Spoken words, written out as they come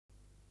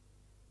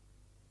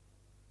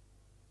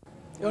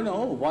You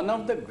know, one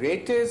of the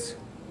greatest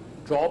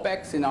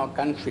drawbacks in our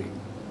country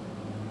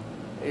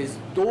is,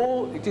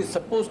 though it is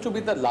supposed to be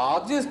the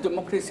largest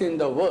democracy in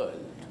the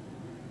world,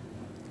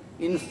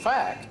 in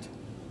fact,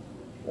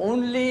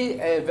 only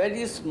a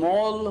very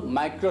small,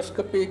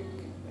 microscopic,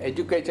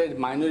 educated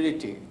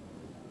minority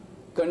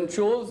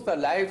controls the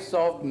lives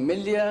of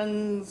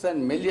millions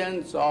and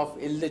millions of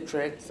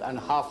illiterates and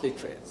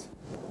half-literates.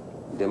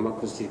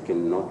 Democracy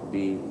cannot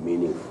be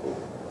meaningful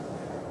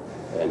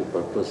and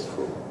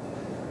purposeful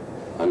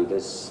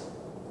unless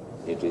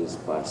it is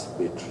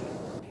participatory.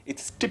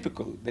 It's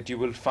typical that you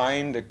will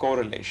find a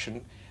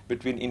correlation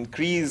between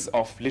increase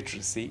of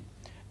literacy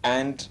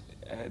and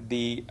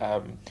the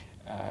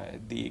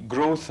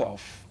growth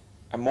of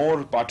a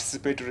more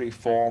participatory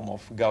form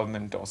of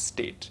government or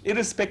state,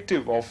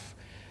 irrespective of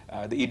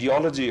the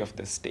ideology of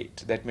the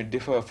state that may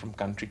differ from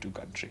country to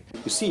country.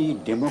 You see,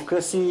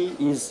 democracy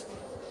is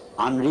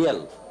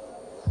unreal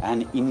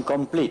and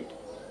incomplete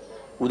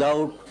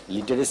without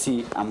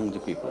literacy among the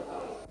people.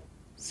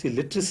 See,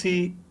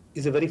 literacy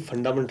is a very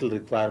fundamental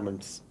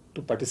requirement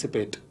to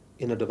participate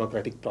in a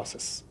democratic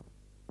process.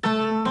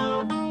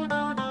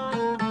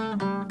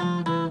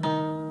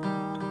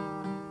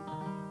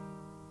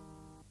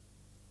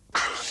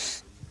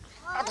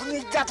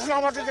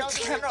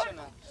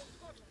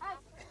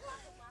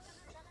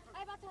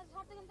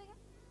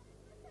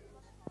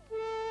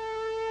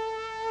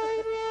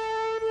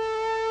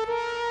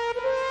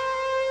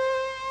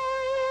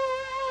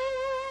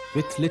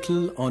 With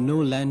little or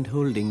no land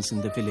holdings in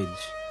the village,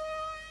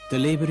 the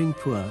laboring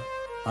poor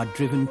are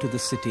driven to the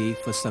city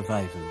for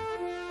survival.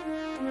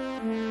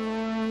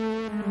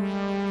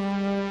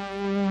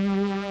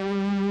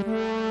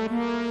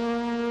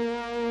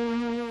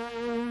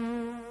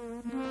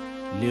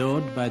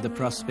 Lured by the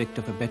prospect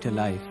of a better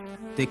life,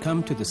 they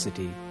come to the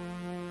city,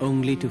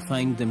 only to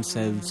find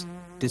themselves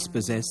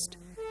dispossessed,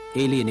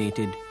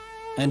 alienated,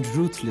 and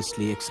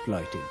ruthlessly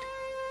exploited.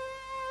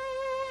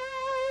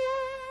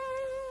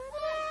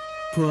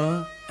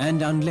 Poor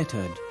and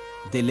unlettered,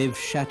 they live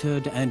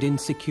shattered and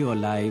insecure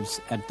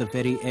lives at the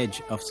very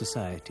edge of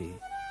society.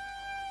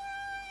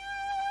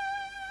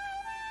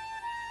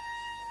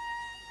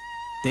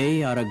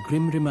 They are a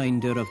grim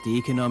reminder of the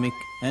economic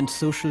and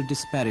social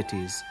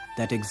disparities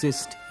that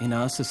exist in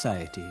our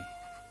society.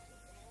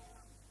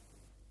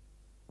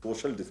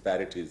 Social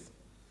disparities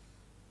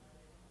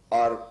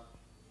are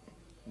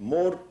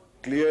more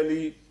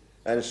clearly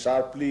and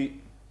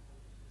sharply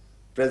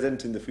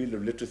present in the field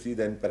of literacy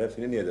than perhaps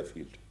in any other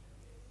field.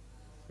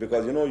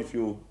 Because, you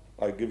know,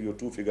 I give you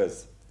two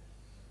figures.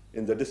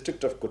 In the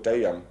district of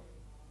Kottayam,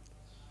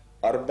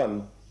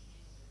 urban,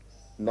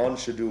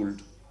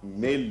 non-scheduled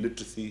male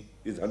literacy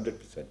is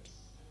 100%.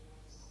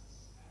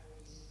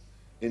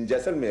 In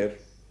Jaisalmer,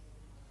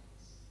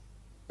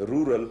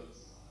 rural,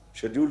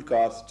 scheduled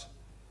caste,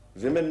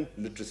 women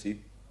literacy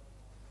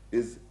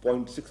is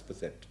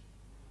 0.6%.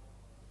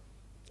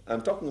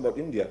 I'm talking about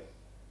India,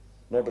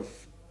 not of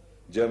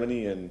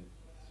Germany and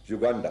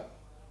Uganda.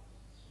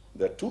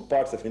 There are two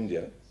parts of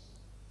India,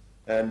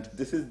 and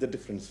this is the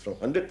difference from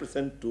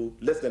 100% to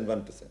less than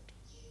 1%.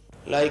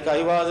 Like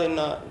I was in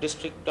a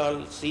district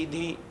called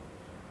Sindhi,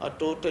 a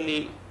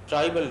totally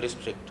tribal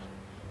district.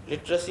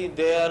 Literacy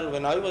there,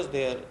 when I was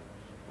there,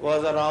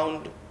 was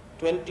around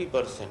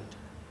 20%.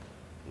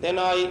 Then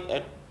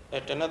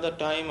at another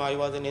time, I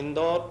was in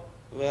Indore,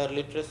 where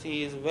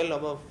literacy is well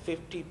above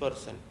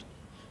 50%.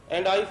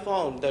 And I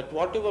found that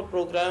whatever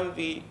program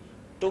we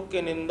took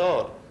in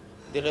Indore,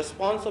 the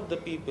response of the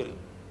people,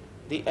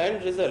 the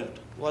end result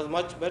was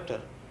much better.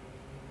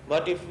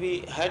 But if we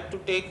had to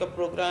take a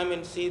program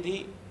in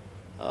Sindhi,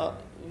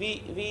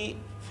 we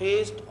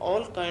faced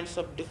all kinds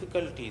of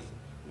difficulties,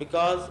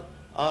 because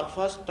our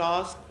first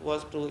task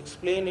was to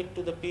explain it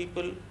to the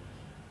people,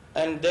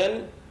 and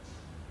then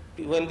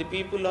when the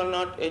people are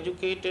not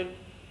educated,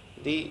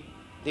 the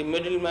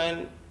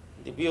middleman,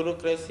 the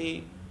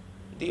bureaucracy,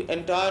 the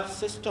entire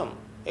system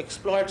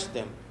exploits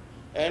them,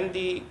 and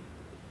the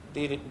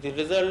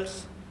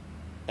results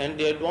and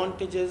the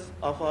advantages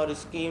of our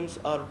schemes,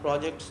 our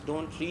projects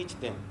don't reach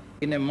them.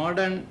 In a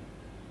modern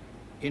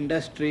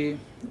industry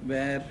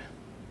where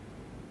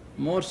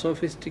more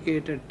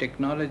sophisticated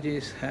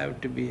technologies have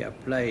to be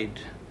applied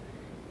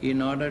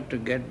in order to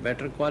get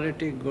better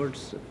quality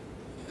goods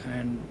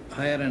and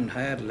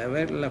higher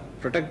level of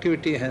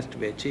productivity has to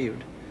be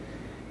achieved,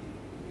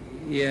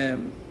 a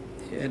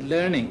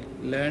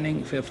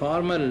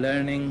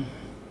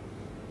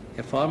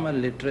formal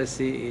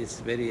literacy is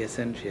very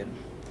essential.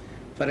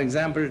 For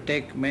example,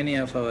 take many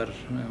of our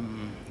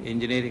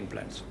engineering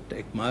plants,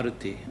 take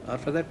Maruti, or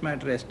for that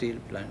matter a steel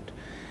plant.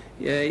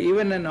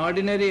 Even an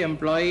ordinary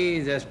employee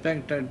is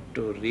expected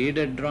to read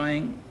a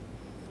drawing,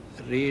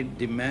 read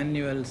the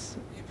manuals.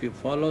 If you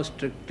follow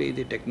strictly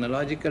the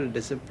technological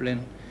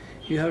discipline,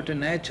 you have to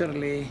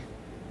naturally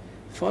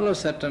follow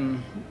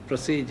certain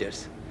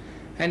procedures.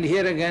 And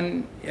here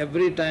again,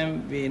 every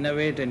time we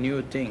innovate a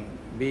new thing,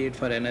 be it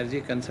for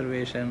energy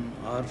conservation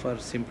or for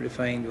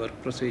simplifying the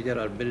work procedure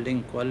or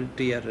building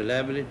quality or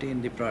reliability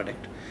in the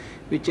product.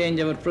 We change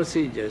our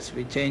procedures,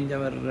 we change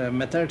our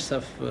methods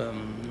of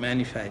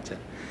manufacture.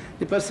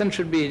 The person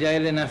should be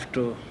agile enough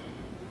to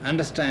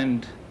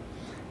understand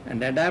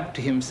and adapt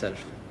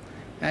himself.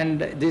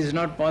 And this is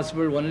not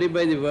possible only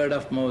by the word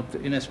of mouth.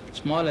 In a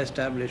small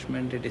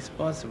establishment it is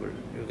possible.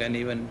 You can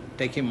even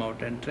take him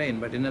out and train.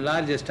 But in a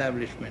large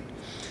establishment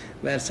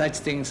where such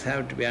things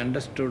have to be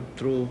understood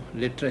through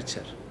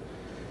literature,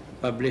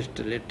 published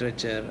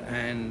literature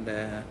and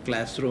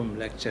classroom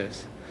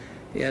lectures,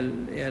 a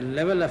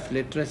level of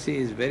literacy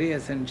is very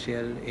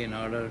essential in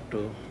order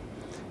to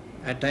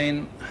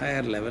attain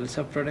higher levels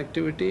of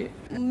productivity.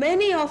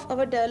 Many of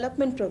our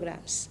development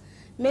programs,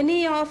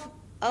 many of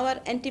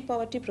our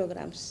anti-poverty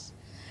programs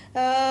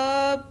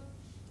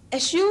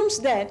assumes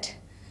that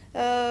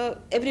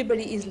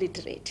everybody is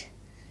literate.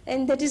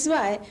 And that is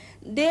why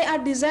they are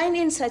designed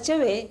in such a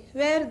way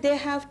where they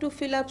have to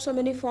fill up so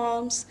many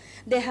forms,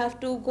 they have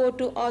to go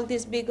to all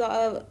these big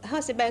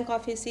bank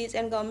offices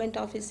and government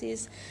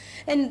offices.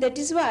 And that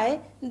is why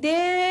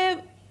they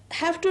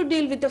have to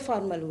deal with the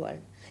formal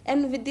world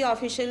and with the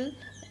official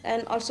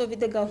and also with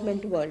the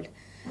government world.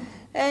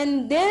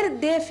 And there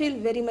they feel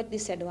very much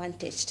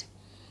disadvantaged.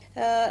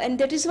 And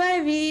that is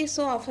why we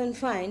so often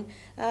find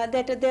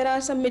that there are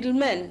some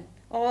middlemen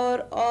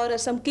or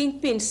some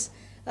kingpins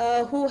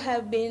who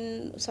have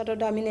been sort of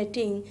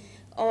dominating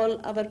all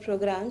our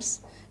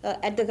programs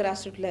at the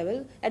grassroots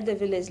level, at the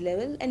village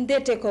level, and they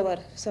take over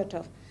sort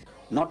of.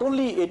 Not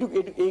only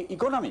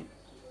economy,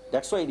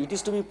 that's why it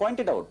is to be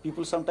pointed out.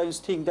 People sometimes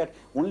think that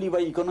only by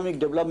economic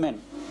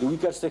development, the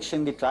weaker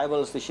section, the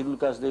tribals, the scheduled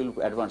castes, they will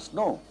advance.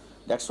 No,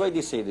 that's why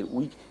they say that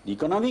the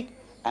economic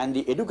and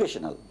the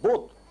educational,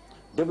 both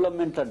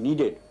development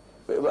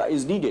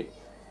is needed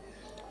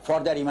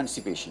for their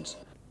emancipations.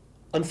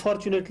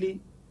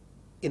 Unfortunately,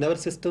 in our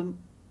system,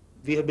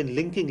 we have been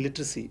linking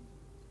literacy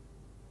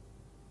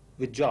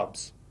with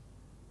jobs.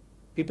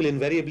 People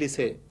invariably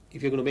say,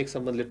 if you're going to make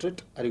someone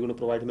literate, are you going to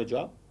provide him a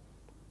job?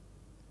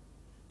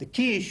 The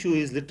key issue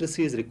is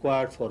literacy is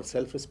required for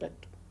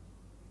self-respect,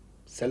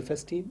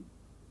 self-esteem,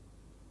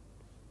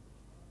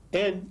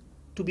 and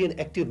to be an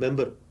active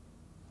member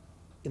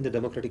in the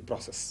democratic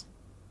process.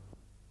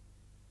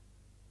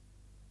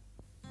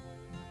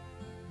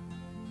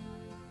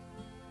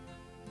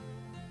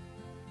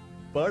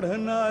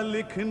 पढ़ना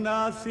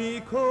लिखना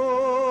सीखो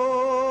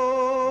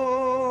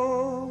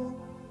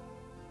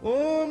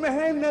ओ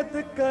मेहनत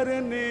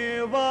करने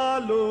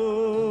वालों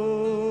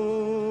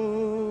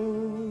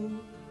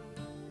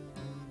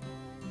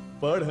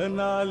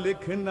पढ़ना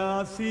लिखना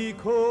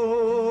सीखो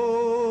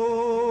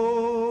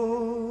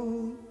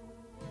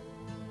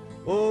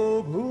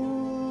ओ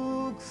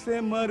भूख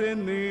से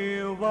मरने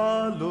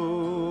वालों.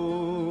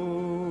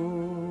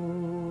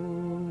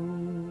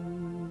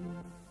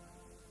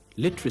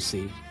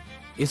 Literacy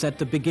is at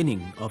the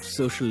beginning of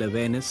social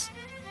awareness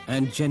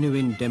and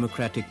genuine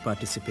democratic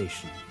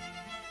participation.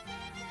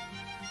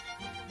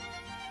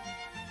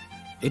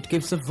 It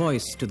gives a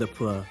voice to the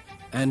poor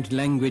and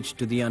language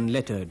to the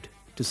unlettered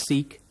to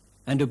seek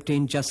and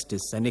obtain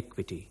justice and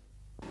equity.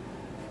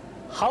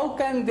 How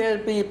can there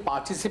be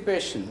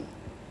participation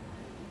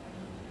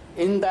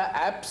in the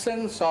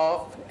absence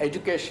of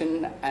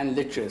education and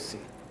literacy?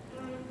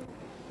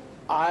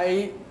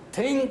 I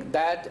think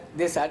that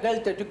this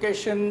adult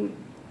education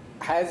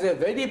has a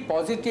very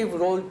positive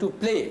role to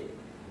play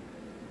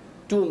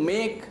to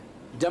make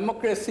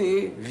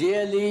democracy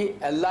really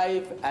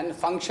alive and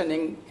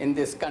functioning in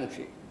this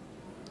country.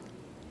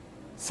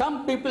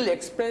 Some people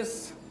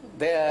express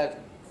their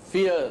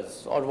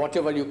fears, or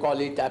whatever you call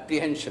it,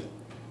 apprehension,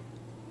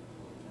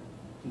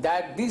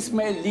 that this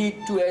may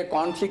lead to a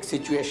conflict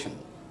situation.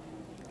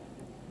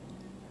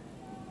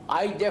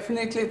 I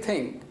definitely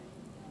think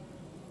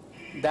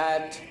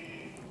that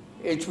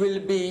it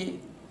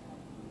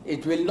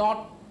will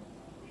not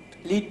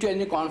lead to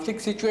any conflict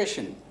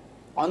situation.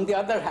 On the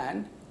other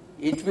hand,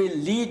 it will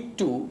lead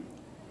to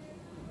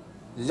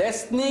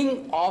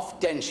lessening of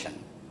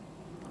tension,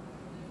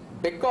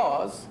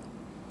 because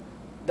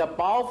the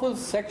powerful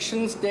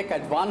sections take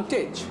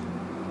advantage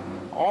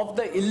of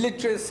the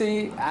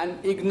illiteracy and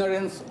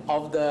ignorance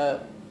of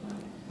the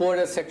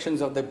poorer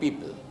sections of the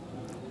people.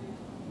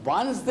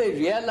 Once they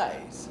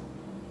realize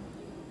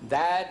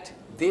that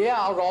they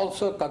are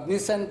also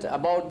cognizant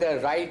about their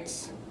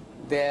rights,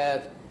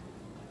 their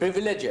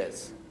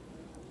privileges,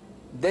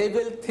 they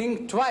will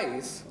think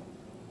twice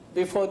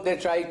before they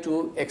try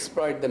to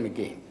exploit them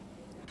again.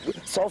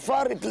 So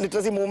far,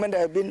 literacy movement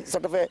has been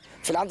sort of a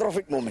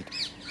philanthropic movement.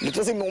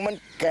 Literacy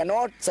movement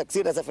cannot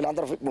succeed as a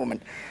philanthropic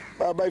movement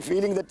by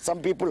feeling that some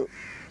people,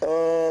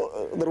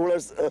 the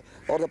rulers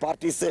or the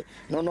parties say,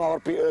 no, our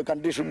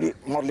country should be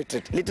more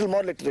literate, little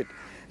more literate.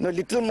 No,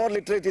 little more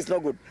literate is no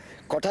good.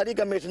 Kothari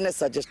Commission has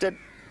suggested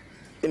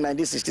in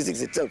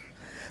 1966 itself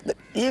that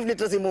if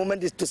literacy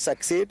movement is to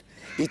succeed,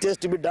 it has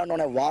to be done on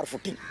a war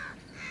footing.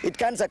 It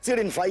can succeed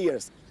in 5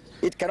 years.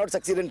 It cannot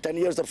succeed in 10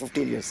 years or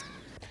 15 years.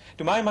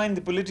 To my mind,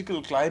 the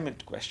political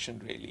climate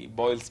question really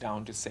boils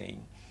down to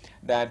saying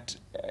that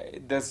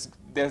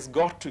there's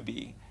got to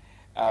be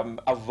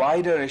a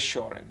wider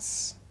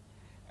assurance.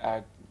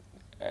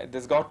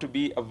 There's got to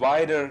be a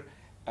wider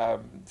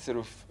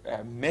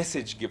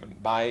message given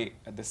by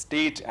the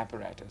state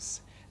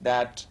apparatus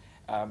that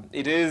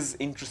it is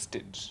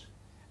interested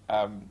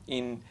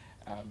in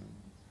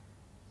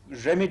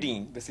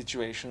remedying the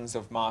situations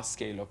of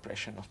mass-scale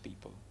oppression of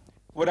people.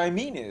 What I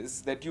mean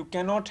is that you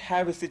cannot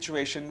have a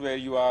situation where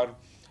you are,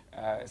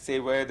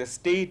 where the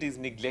state is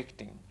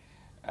neglecting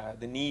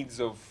the needs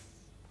of,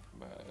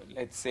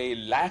 let's say,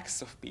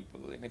 lakhs of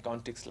people in a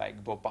context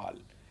like Bhopal,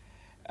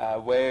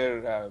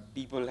 where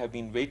people have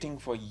been waiting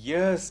for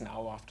years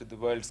now after the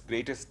world's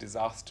greatest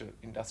disaster,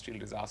 industrial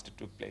disaster,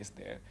 took place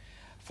there,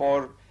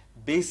 for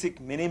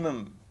basic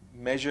minimum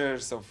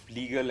measures of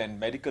legal and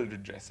medical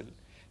redressal.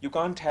 You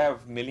can't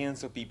have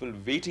millions of people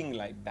waiting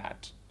like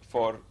that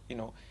for,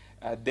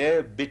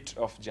 their bit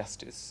of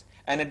justice,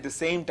 and at the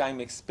same time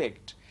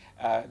expect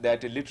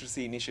that a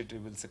literacy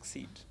initiative will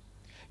succeed.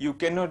 You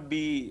cannot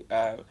be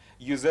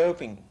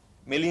usurping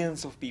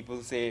millions of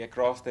people, say,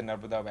 across the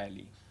Narmada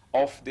Valley,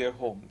 off their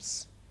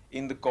homes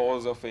in the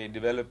cause of a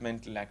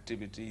developmental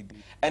activity,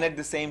 and at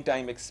the same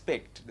time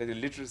expect that a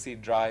literacy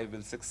drive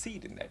will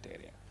succeed in that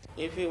area.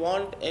 If you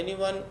want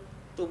anyone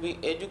to be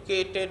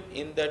educated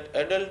in that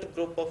adult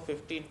group of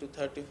 15 to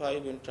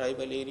 35 in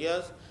tribal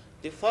areas,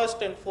 the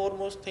first and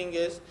foremost thing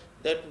is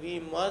that we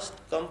must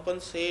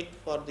compensate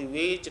for the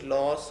wage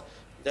loss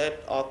that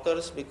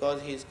occurs because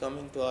he is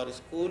coming to our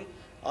school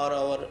or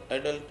our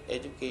adult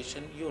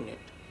education unit.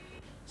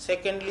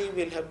 Secondly,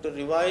 we'll have to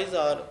revise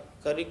our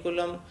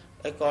curriculum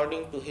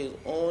according to his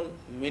own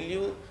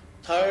milieu.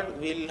 Third,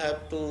 we'll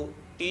have to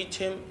teach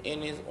him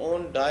in his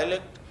own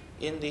dialect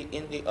in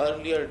the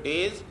earlier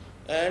days.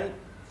 And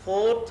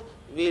fourth,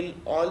 we'll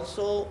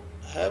also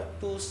have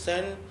to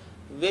send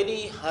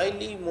very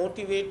highly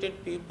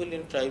motivated people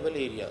in tribal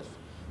areas.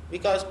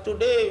 Because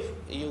today,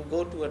 if you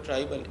go to a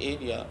tribal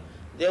area,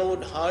 there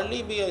would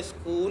hardly be a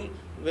school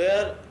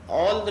where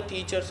all the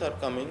teachers are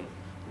coming.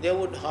 There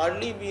would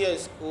hardly be a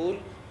school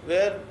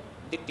where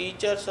the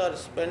teachers are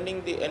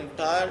spending the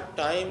entire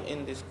time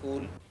in the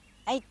school.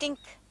 I think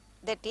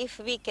that if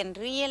we can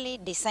really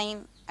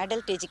design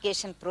adult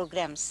education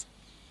programs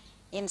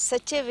in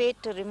such a way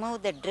to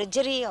remove the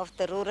drudgery of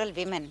the rural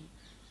women,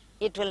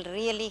 it will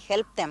really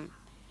help them,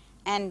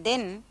 and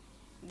then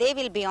they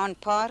will be on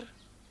par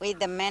with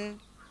the men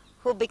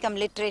who become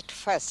literate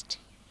first.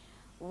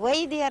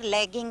 Why they are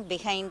lagging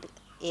behind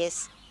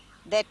is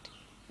that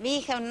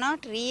we have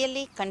not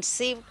really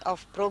conceived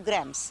of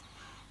programs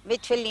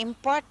which will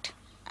impart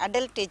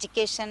adult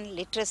education,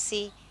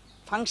 literacy,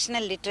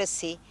 functional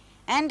literacy,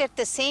 and at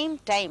the same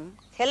time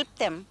help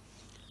them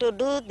to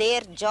do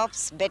their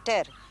jobs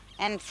better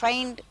and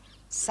find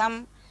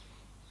some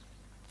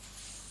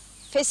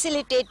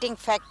facilitating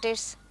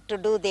factors to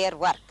do their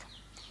work.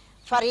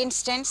 For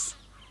instance,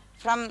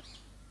 from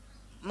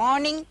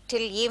morning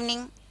till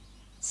evening,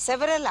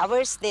 several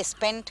hours they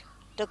spend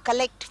to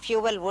collect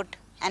fuel wood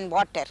and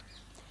water.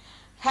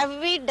 Have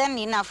we done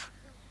enough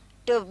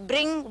to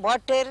bring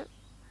water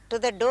to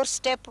the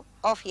doorstep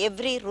of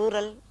every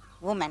rural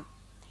woman?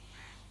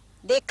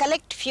 They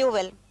collect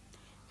fuel.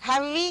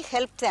 Have we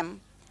helped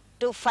them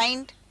to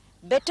find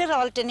better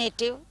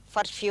alternative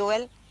for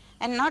fuel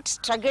and not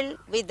struggle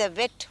with the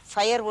wet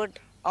firewood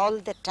all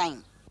the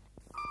time?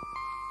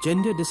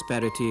 Gender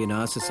disparity in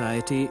our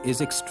society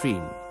is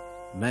extreme,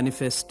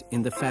 manifest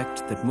in the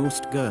fact that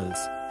most girls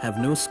have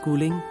no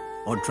schooling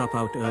or drop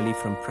out early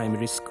from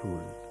primary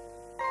school,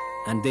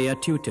 and they are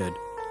tutored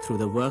through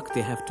the work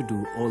they have to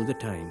do all the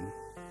time.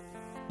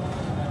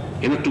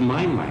 To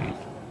my mind,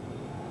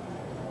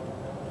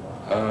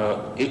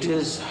 it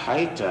is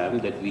high time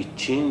that we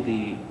change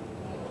the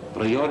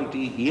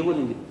priority even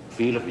in the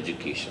field of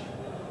education.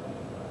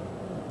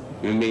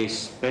 We may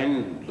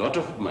spend a lot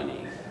of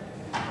money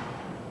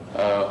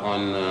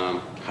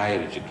on higher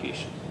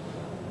education,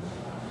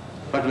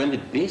 but when the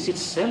base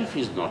itself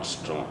is not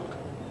strong,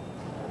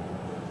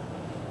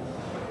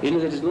 there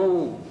is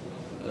no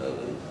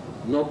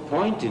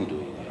point in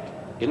doing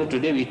it.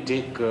 Today we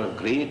take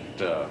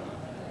great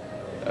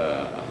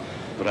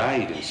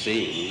pride in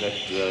saying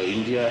that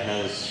India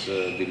has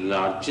the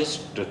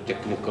largest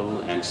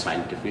technical and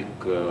scientific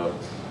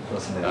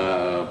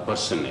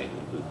personnel,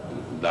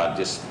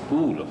 largest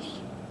pool of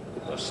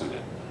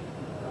personnel.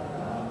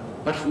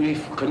 But we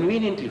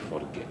conveniently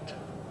forget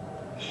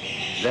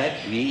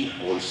that we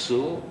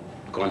also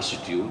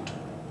constitute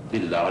the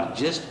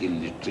largest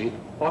illiterate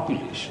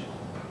population.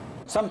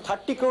 Some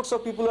 30 crores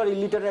of people are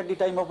illiterate at the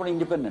time of our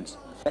independence.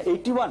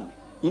 81,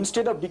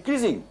 instead of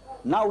decreasing,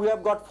 now we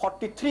have got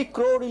 43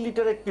 crore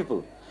illiterate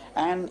people.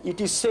 And it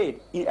is said,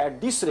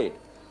 at this rate,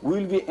 we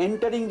will be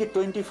entering the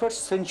 21st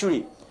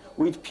century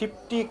with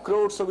 50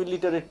 crores of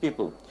illiterate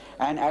people.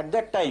 And at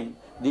that time,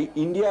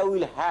 India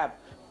will have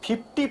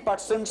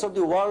 50% of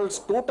the world's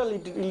total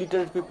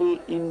illiterate people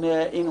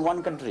in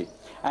one country.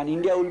 And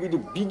India will be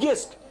the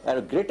biggest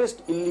and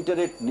greatest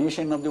illiterate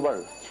nation of the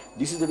world.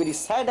 This is a very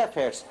sad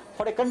affair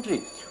for a country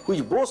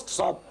which boasts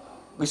of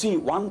You see,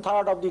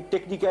 1/3 of the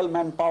technical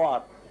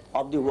manpower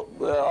of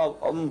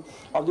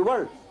the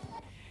world.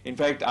 In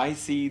fact, I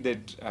see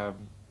that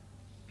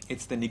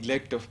it's the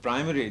neglect of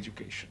primary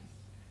education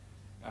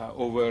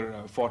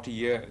over 40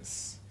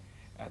 years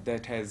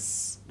that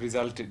has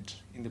resulted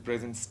in the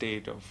present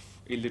state of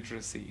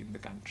illiteracy in the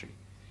country.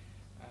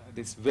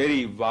 This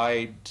very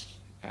wide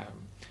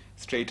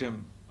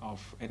stratum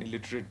of an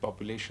illiterate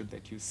population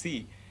that you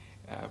see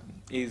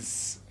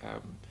is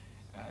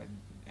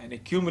an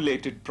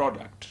accumulated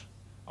product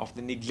of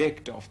the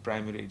neglect of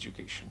primary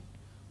education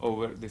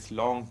over this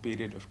long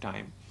period of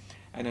time.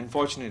 And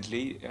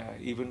unfortunately,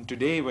 even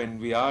today when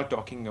we are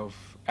talking of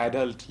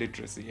adult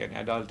literacy and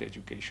adult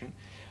education,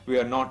 we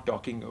are not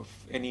talking of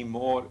any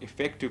more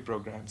effective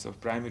programs of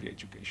primary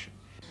education.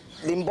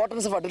 The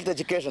importance of adult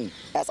education,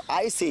 as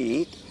I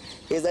see it,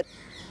 is that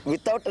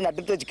without an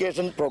adult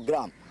education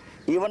program,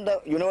 even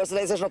the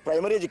universalization of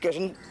primary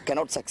education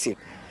cannot succeed.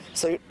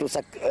 So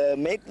to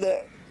make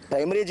the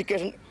primary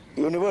education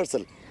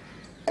universal,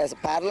 as a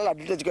parallel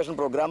adult education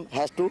program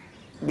has to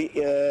be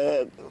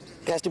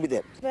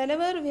there.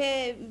 Whenever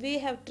we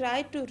have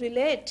tried to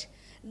relate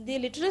the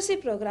literacy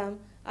program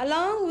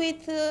along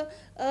with,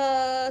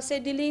 say,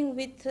 dealing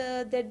with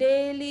the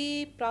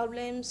daily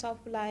problems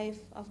of life,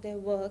 of their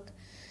work,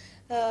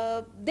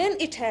 then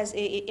it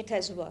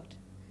has worked.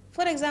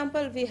 For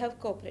example, we have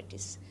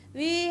cooperatives.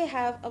 We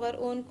have our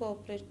own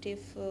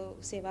cooperative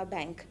Seva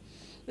Bank,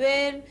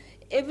 where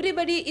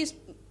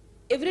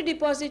every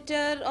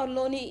depositor or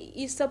loanee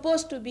is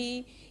supposed to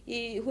be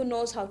who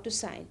knows how to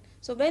sign.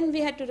 So when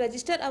we had to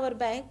register our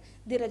bank,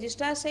 the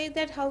registrar said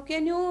that how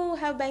can you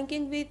have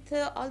banking with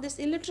all these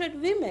illiterate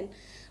women?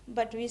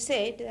 But we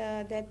said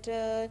that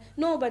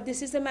no, but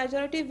this is the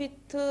majority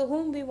with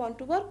whom we want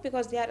to work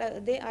because they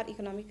are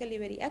economically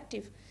very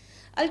active.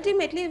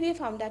 Ultimately, we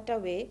found out a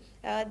way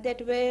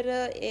that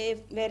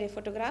where a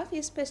photograph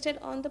is pasted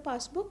on the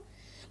passbook,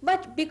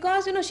 but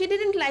because she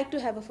didn't like to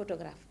have a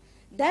photograph,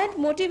 that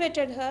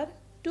motivated her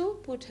to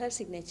put her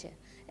signature.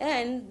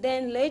 And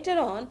then later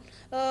on,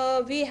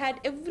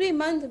 every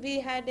month we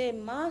had a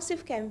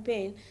massive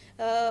campaign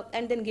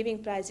and then giving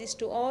prizes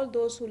to all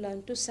those who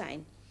learned to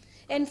sign.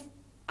 And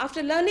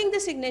after learning the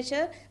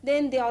signature,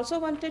 then they also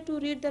wanted to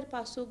read their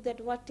passbook, that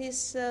what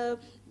is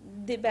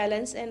the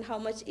balance and how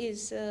much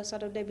is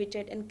sort of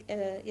debited and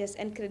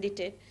and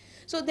credited.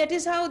 So that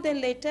is how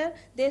then later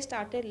they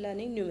started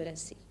learning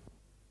numeracy.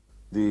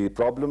 The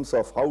problems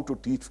of how to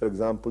teach, for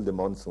example, the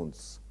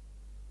monsoons.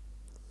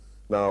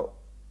 Now,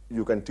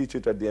 you can teach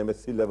it at the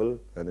MSc level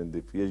and in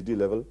the PhD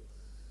level,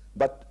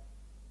 but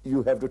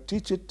you have to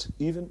teach it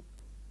even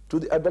to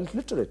the adult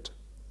literate,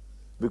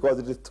 because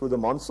it is through the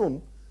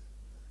monsoon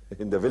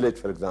in the village,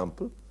 for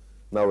example.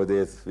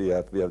 Nowadays, we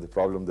have the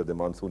problem that the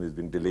monsoon is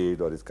being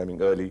delayed or is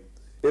coming early.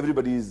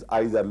 Everybody's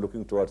eyes are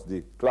looking towards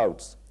the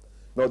clouds.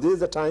 Now, there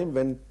is a time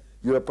when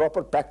you have a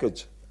proper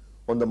package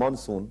on the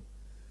monsoon.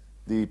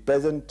 The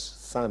peasant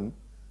son,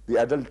 the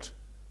adult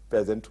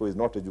peasant who is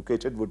not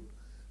educated, would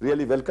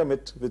really welcome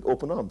it with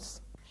open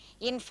arms.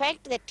 In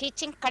fact, the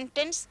teaching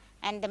contents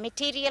and the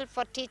material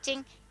for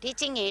teaching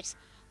aids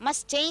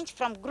must change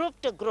from group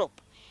to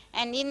group.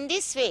 And in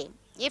this way,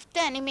 if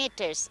the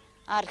animators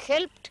are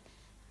helped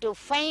to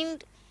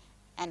find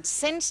and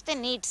sense the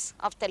needs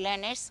of the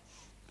learners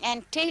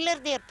and tailor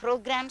their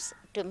programs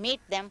to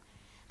meet them,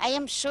 I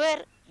am sure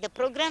the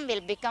program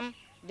will become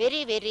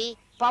very, very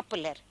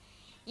popular.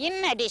 In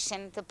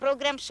addition, the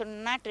program should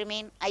not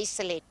remain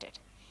isolated.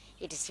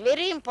 It is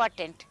very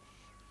important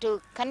to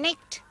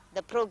connect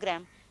the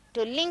program,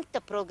 to link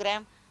the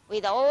program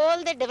with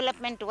all the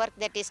development work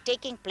that is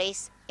taking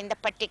place in the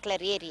particular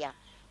area.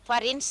 For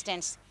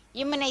instance,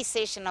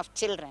 immunization of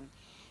children.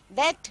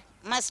 That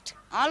must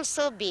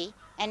also be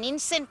an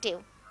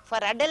incentive for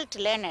adult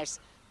learners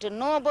to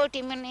know about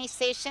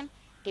immunization,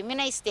 to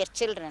immunize their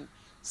children.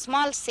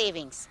 Small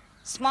savings,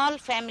 small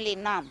family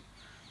norm,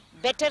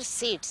 better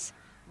seeds,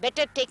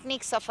 better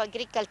techniques of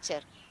agriculture,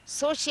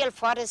 social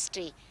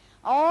forestry,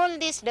 all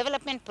these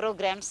development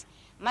programs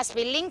must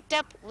be linked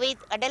up with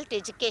adult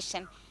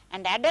education,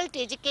 and adult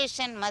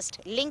education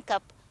must link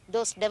up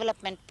those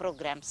development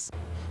programs.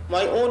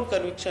 My own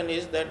conviction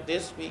is that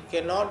this we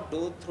cannot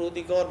do through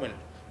the government,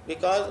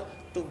 because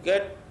to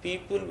get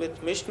people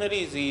with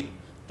missionary zeal,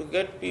 to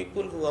get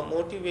people who are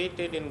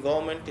motivated in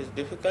government is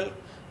difficult,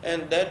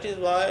 and that is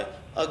why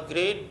a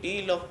great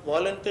deal of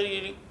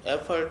voluntary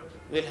effort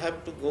will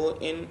have to go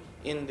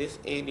in this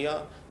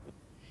area.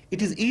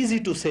 It is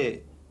easy to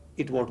say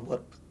it won't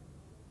work.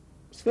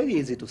 It's very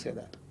easy to say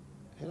that.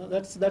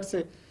 That's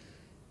a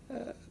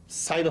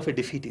sign of a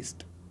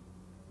defeatist.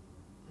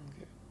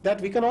 Okay. That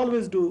we can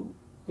always do.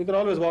 We can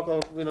always walk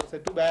out, say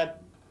too bad,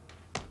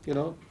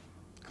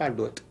 can't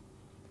do it.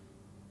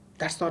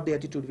 That's not the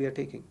attitude we are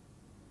taking.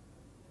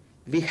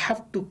 We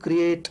have to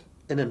create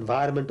an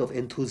environment of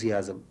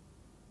enthusiasm.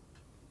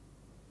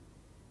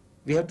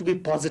 We have to be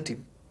positive.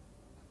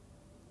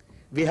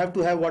 We have to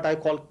have what I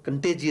call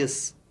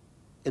contagious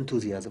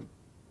enthusiasm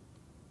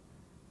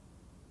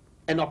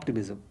and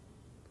optimism.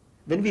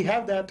 When we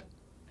have that,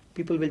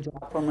 people will join.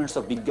 Performance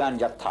of Vigyan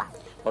Jatha.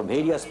 from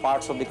various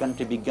parts of the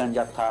country. Vigyan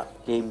Jatha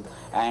came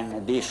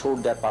and they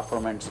showed their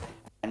performance.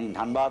 And in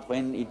Dhanbad,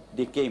 when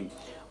they came,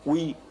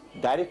 we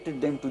directed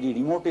them to the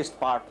remotest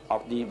part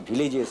of the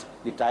villages,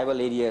 the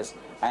tribal areas,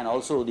 and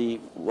also the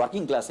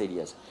working class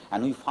areas.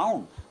 And we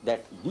found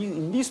that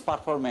in this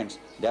performance,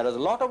 there was a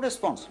lot of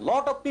response,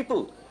 lot of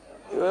people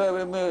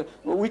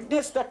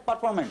witnessed that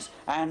performance,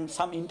 and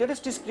some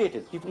interest is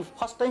created.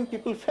 First time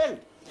people felt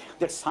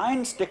that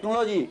science,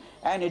 technology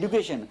and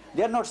education,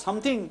 they are not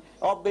something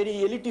of very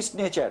elitist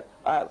nature,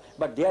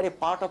 but they are a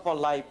part of our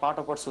life, part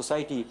of our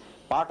society,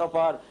 part of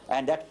our,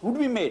 and that could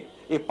be made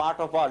a part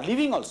of our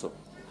living also.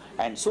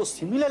 And so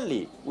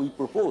similarly, we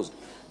proposed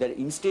that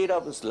instead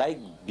of like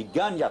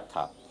Vigyan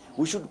Jatha,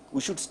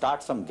 we should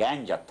start some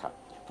Gyan Jatha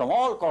from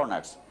all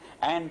corners,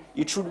 and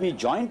it should be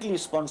jointly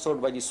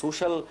sponsored by the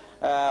social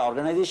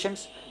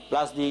organizations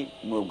plus the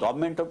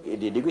government of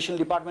the education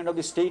department of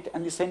the state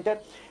and the center,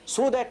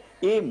 so that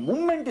a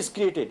movement is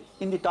created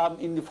in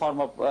the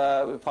form of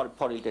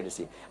for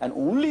literacy, and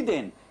only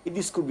then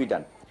this could be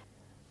done.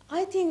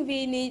 I think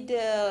we need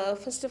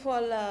first of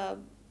all a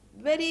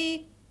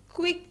very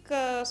quick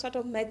sort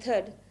of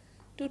method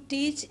to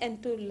teach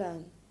and to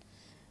learn.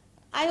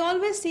 I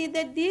always see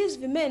that these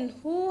women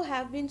who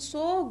have been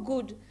so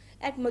good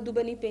at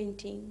Madhubani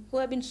painting, who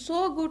have been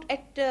so good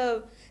at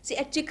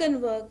at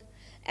chicken work,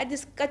 at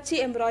this Kutchi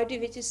embroidery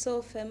which is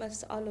so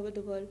famous all over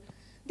the world,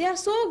 they are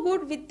so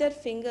good with their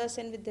fingers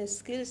and with their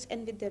skills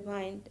and with their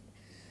mind.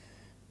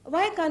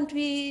 Why can't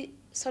we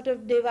sort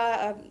of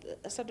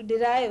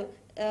derive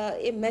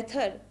a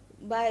method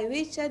by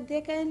which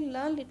they can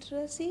learn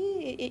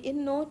literacy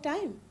in no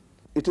time?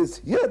 It is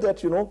here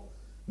that,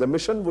 the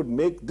mission would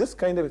make this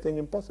kind of a thing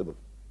impossible.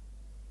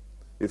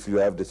 If you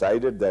have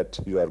decided that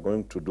you are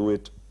going to do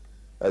it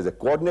as a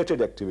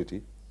coordinated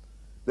activity,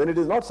 then it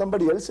is not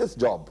somebody else's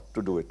job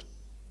to do it.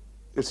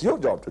 It's your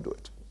job to do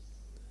it.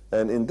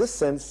 And in this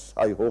sense,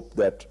 I hope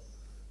that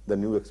the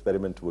new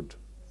experiment would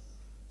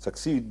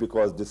succeed,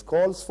 because this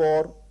calls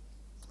for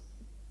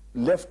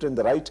left and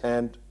the right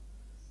hand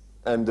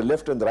and the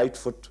left and the right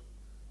foot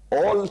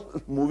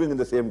all moving in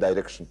the same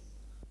direction.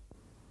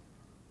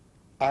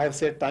 I have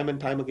said time and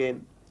time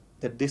again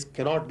that this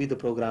cannot be the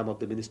program of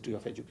the Ministry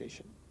of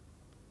Education,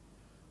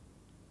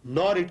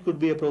 nor it could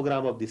be a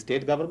program of the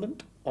state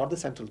government or the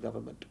central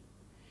government.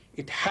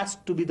 It has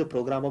to be the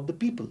program of the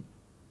people.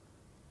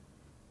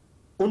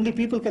 Only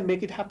people can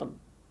make it happen.